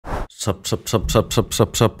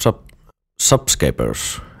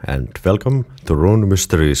Subscribers, and welcome to Rune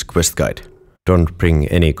Mysteries quest guide. Don't bring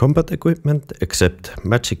any combat equipment except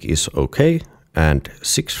magic is okay and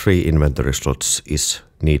 6 free inventory slots is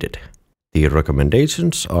needed. The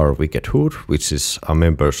recommendations are Wicked Hood, which is a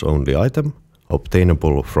members only item,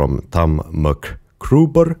 obtainable from Tam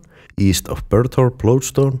McGruber, east of Berthorpe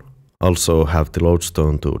Lodestone. Also have the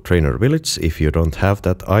Lodestone to Trainer Village if you don't have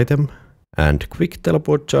that item, and quick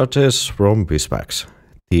teleport charges from Wispax.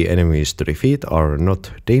 The enemies to defeat are not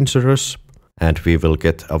dangerous, and we will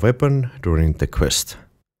get a weapon during the quest.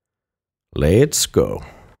 Let's go!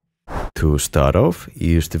 To start off,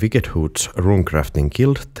 use the Wicked Hood's Runecrafting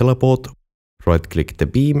Guild teleport, right-click the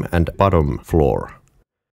beam and bottom floor.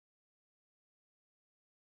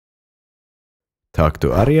 Talk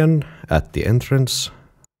to Arian at the entrance,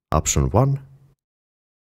 option 1.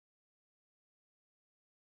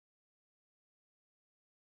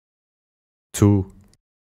 Two,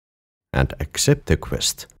 and accept the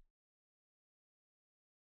quest.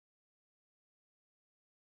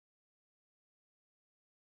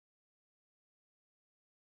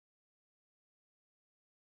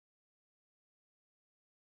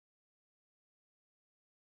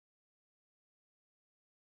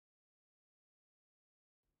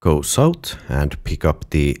 Go south and pick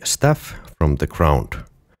up the staff from the ground.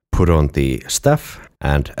 Put on the staff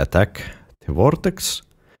and attack the vortex.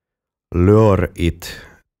 Lure it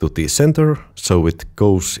to the center so it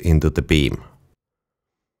goes into the beam.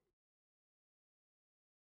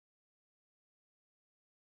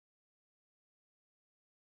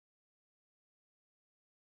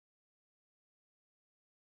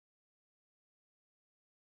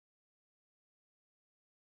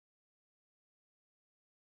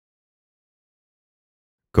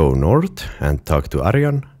 Go north and talk to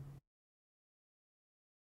Arian.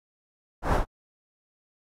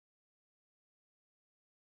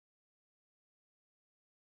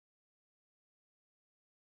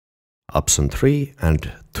 Option 3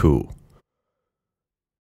 and 2.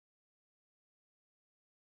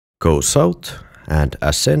 Go south and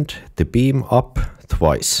ascend the beam up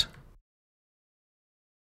twice.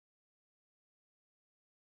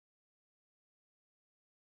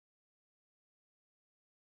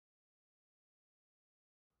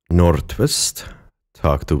 Northwest,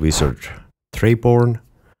 talk to Wizard Treyborn,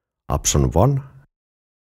 option 1,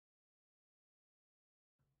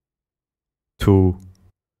 2,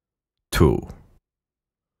 2.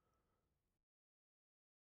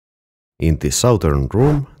 In the southern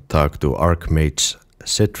room, talk to Archmage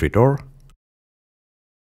Setridor,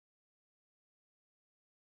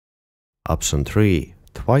 option 3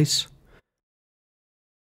 twice,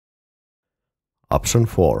 option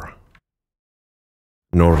 4.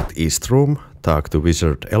 Northeast room, talk to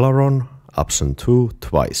Wizard Elaron, option 2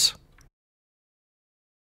 twice.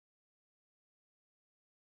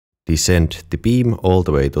 Descend the beam all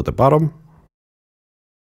the way to the bottom.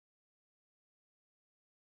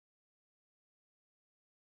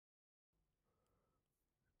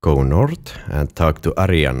 Go north and talk to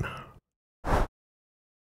Arian.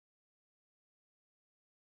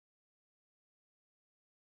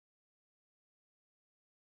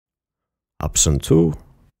 Option 2,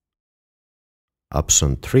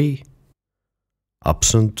 option 3,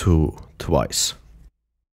 option 2 twice.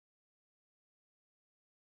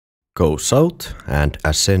 Go south and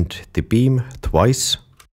ascend the beam twice.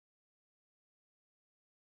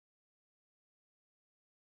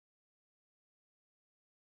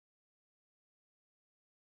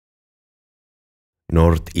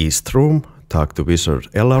 Northeast room, talk to Wizard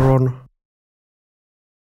Elaron.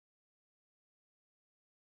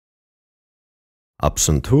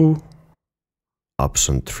 Option 2,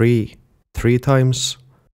 option 3, 3 times.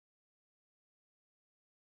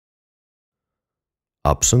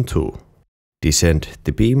 Option 2. Descend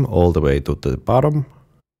the beam all the way to the bottom.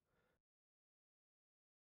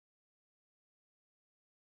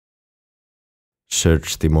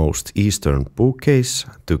 Search the most eastern bookcase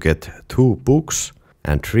to get 2 books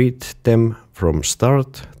and read them from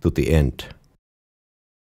start to the end.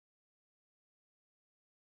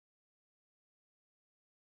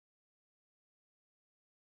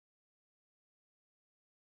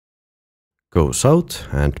 Go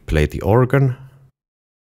south and play the organ.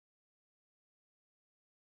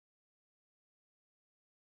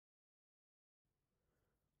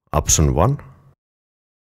 Option 1.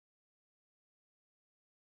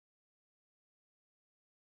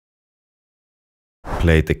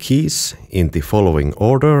 Play the keys in the following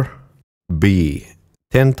order: B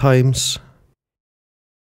 10 times,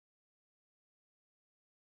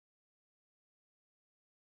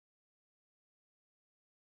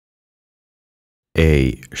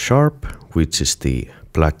 A sharp, which is the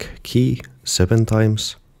black key, 7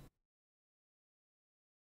 times.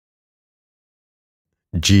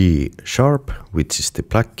 G sharp, which is the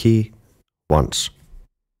black key, once.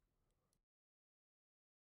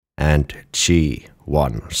 And G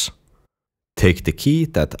once. Take the key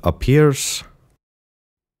that appears,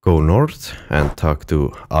 go north and talk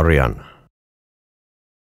to Ariane.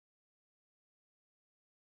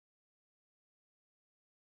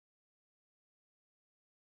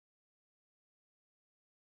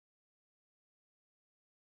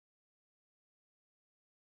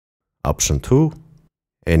 Option 2,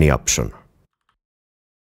 any option.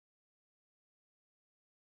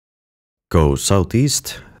 Go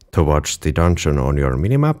southeast towards the dungeon on your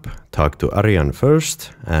minimap, talk to Ariane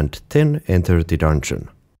first, and then enter the dungeon.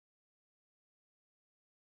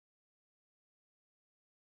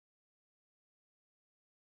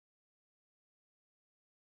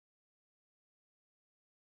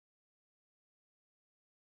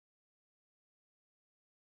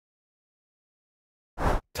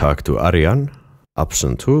 Talk to Ariane,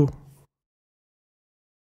 option 2.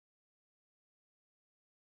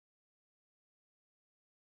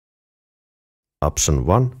 Option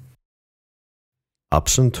 1.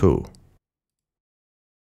 Option 2.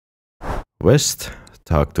 West,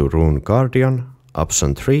 talk to Rune Guardian,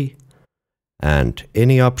 option 3. And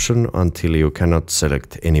any option until you cannot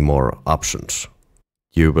select any more options.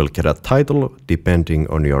 You will get a title depending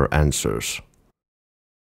on your answers.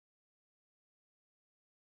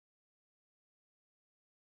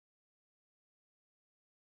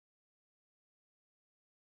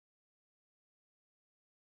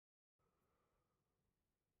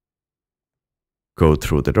 Go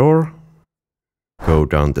through the door, go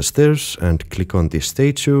down the stairs and click on the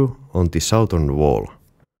statue on the southern wall.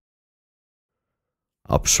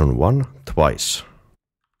 Option 1 twice.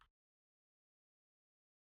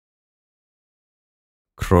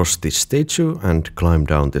 Cross the statue and climb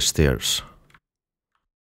down the stairs.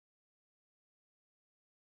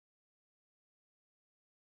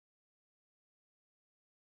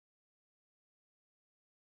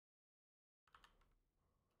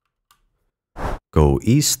 Go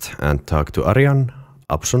east and talk to Ariane,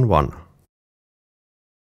 option 1.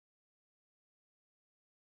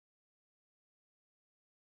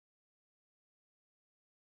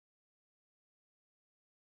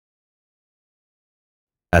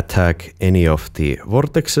 Attack any of the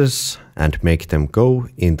vortexes and make them go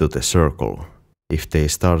into the circle. If they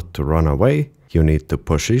start to run away, you need to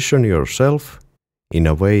position yourself in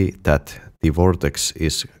a way that the vortex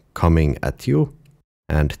is coming at you,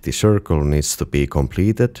 and the circle needs to be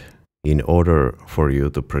completed in order for you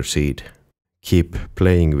to proceed. Keep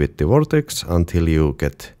playing with the vortex until you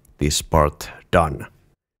get this part done.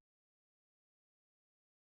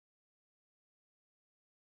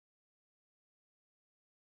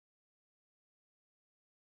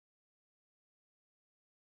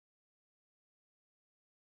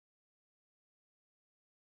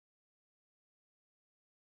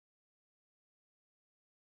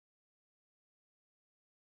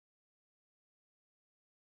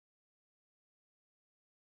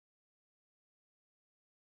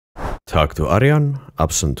 Talk to Ariane,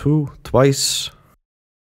 option 2, twice.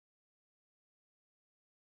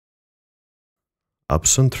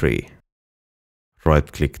 Option 3.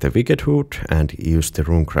 Right-click the Wicked Hood and use the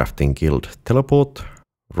Runecrafting Guild teleport.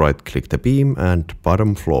 Right-click the beam and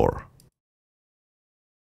bottom floor.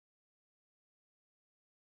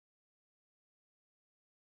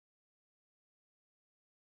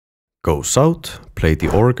 Go south, play the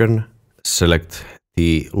organ, select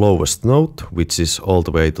the lowest note, which is all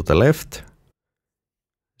the way to the left,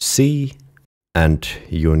 C, and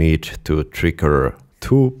you need to trigger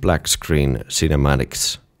 2 black screen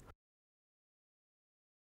cinematics.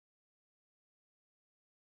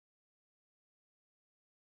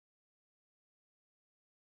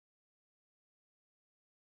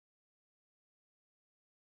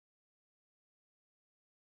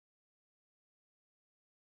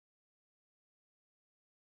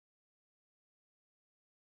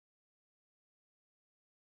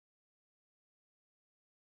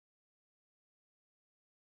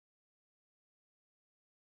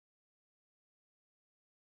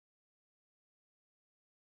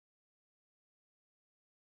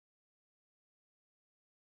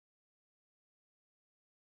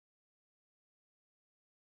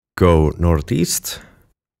 Go northeast,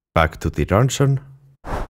 back to the dungeon.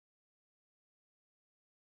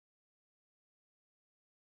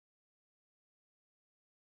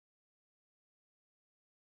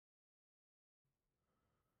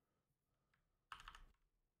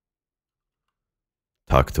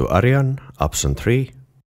 Talk to Arian, option 3.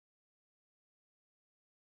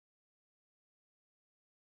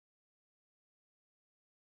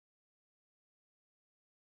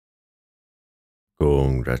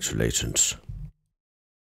 Congratulations.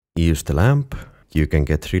 Use the lamp. You can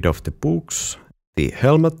get rid of the books, the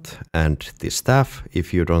helmet and the staff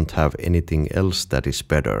if you don't have anything else that is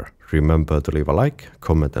better. Remember to leave a like,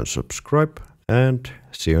 comment and subscribe, and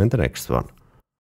see you in the next one.